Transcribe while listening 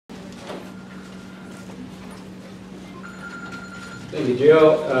Thank you,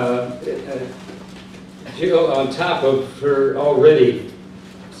 Jill. Jill, on top of her already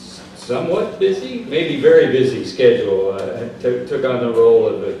somewhat busy, maybe very busy schedule, took on the role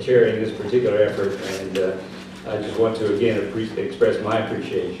of chairing this particular effort, and I just want to again express my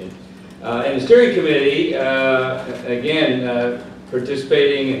appreciation. And the steering committee, again,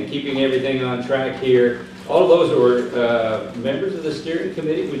 participating and keeping everything on track here. All of those who are members of the steering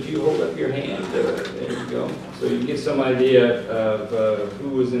committee, would you hold up your hand? There you go. So you can get some idea of who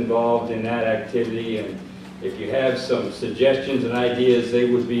was involved in that activity, and if you have some suggestions and ideas, they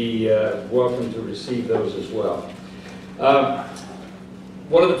would be welcome to receive those as well.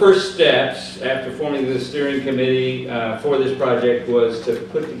 One of the first steps after forming the steering committee for this project was to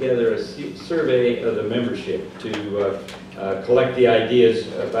put together a survey of the membership to collect the ideas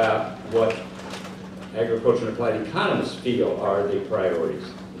about what agriculture and applied economists feel are the priorities.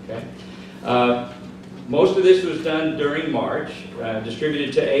 Okay? Most of this was done during March,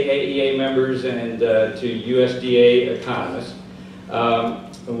 distributed to AAEA members and to USDA economists.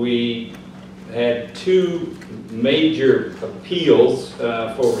 We had two major appeals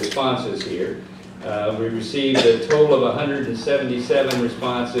for responses here. We received a total of 177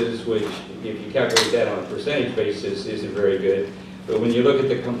 responses, which, if you calculate that on a percentage basis, isn't very good. But when you look at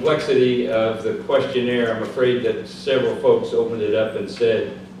the complexity of the questionnaire, I'm afraid that several folks opened it up and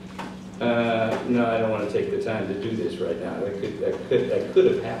said, no, I don't want to take the time to do this right now. That could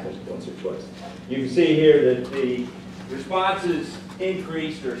have happened once or twice. You can see here that the responses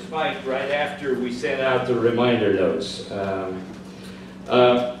increased or spiked right after we sent out the reminder notes.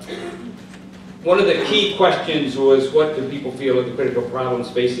 One of the key questions was, what do people feel are the critical problems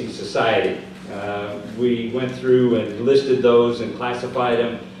facing society? We went through and listed those and classified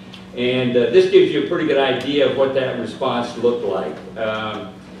them, and this gives you a pretty good idea of what that response looked like.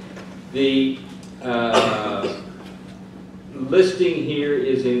 The listing here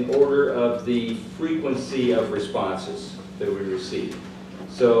is in order of the frequency of responses that we received.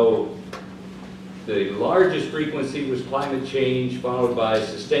 So the largest frequency was climate change, followed by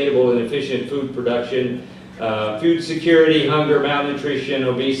sustainable and efficient food production, food security, hunger, malnutrition,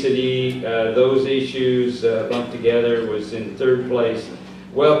 obesity, those issues lumped together was in third place.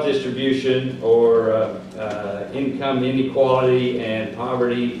 Wealth distribution, or income inequality and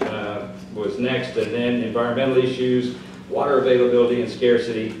poverty was next, and then environmental issues, water availability and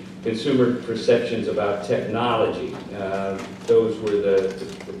scarcity, consumer perceptions about technology. Those were the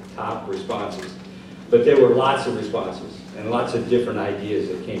top responses. But there were lots of responses and lots of different ideas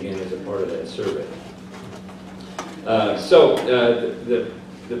that came in as a part of that survey.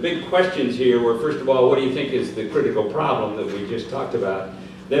 The big questions here were, first of all, what do you think is the critical problem that we just talked about?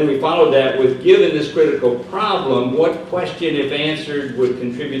 Then we followed that with, given this critical problem, what question, if answered, would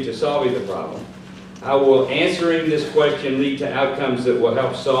contribute to solving the problem? How will answering this question lead to outcomes that will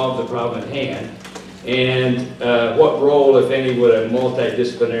help solve the problem at hand? And what role, if any, would a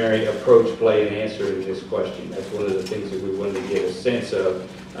multidisciplinary approach play in answering this question? That's one of the things that we wanted to get a sense of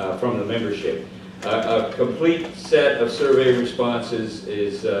from the membership. A complete set of survey responses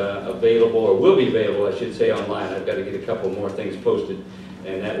is available, or will be available, I should say, online. I've got to get a couple more things posted,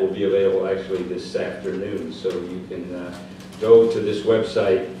 and that will be available actually this afternoon. So you can go to this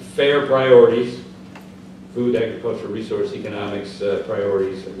website, FAIR Priorities, Food, Agriculture, Resource Economics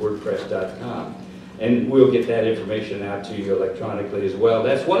Priorities at WordPress.com. And we'll get that information out to you electronically as well.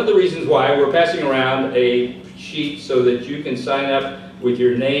 That's one of the reasons why we're passing around a sheet so that you can sign up with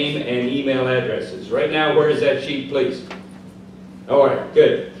your name and email addresses. Right now, where is that sheet, please? All right,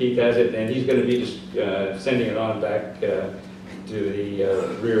 good. Keith has it, and he's going to be just sending it on back to the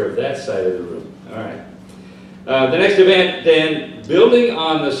rear of that side of the room. All right. The next event, then, building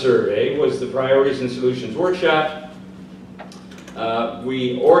on the survey, was the Priorities and Solutions Workshop.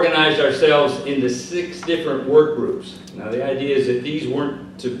 We organized ourselves into 6 different work groups. Now, the idea is that these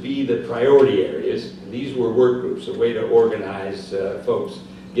weren't to be the priority areas. These were work groups, a way to organize folks,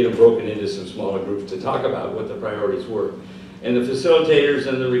 get them broken into some smaller groups to talk about what the priorities were. And the facilitators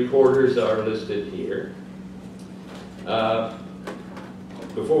and the recorders are listed here.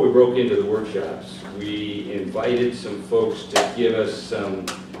 Before we broke into the workshops, we invited some folks to give us some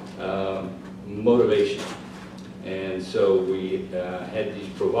motivation. And so we had these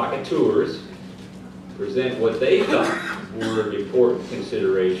provocateurs present what they thought were important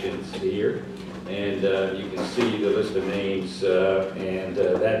considerations here. And you can see the list of names, and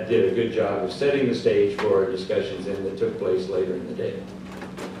that did a good job of setting the stage for our discussions that took place later in the day.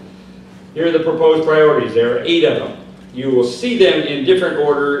 Here are the proposed priorities. There are 8 of them. You will see them in different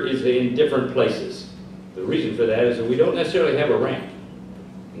order, in different places. The reason for that is that we don't necessarily have a rank.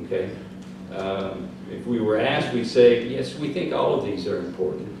 Okay? If we were asked, we'd say, yes, we think all of these are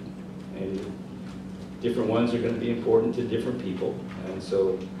important. And different ones are going to be important to different people. And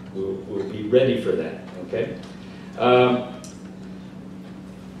so we'll be ready for that, okay?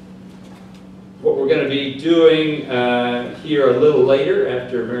 What we're going to be doing here a little later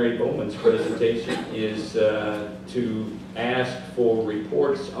after Mary Bowman's presentation is to ask for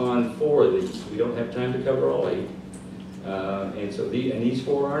reports on 4 of these. We don't have time to cover all 8. And so these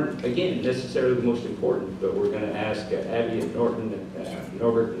 4 aren't, again, necessarily the most important, but we're going to ask Abby and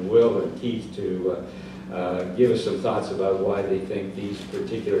Norbert and Will and Keith to give us some thoughts about why they think these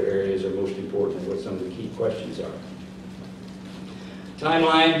particular areas are most important and what some of the key questions are.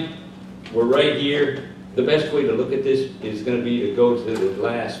 Timeline, we're right here. The best way to look at this is going to be to go to the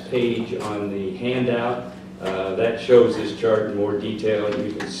last page on the handout. That shows this chart in more detail, and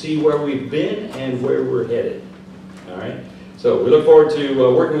you can see where we've been and where we're headed. All right? So we look forward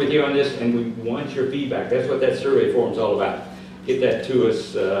to working with you on this, and we want your feedback. That's what that survey form is all about. Get that to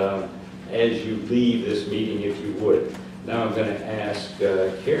us as you leave this meeting, if you would. Now I'm going to ask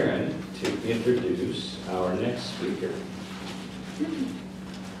Karen to introduce our next speaker.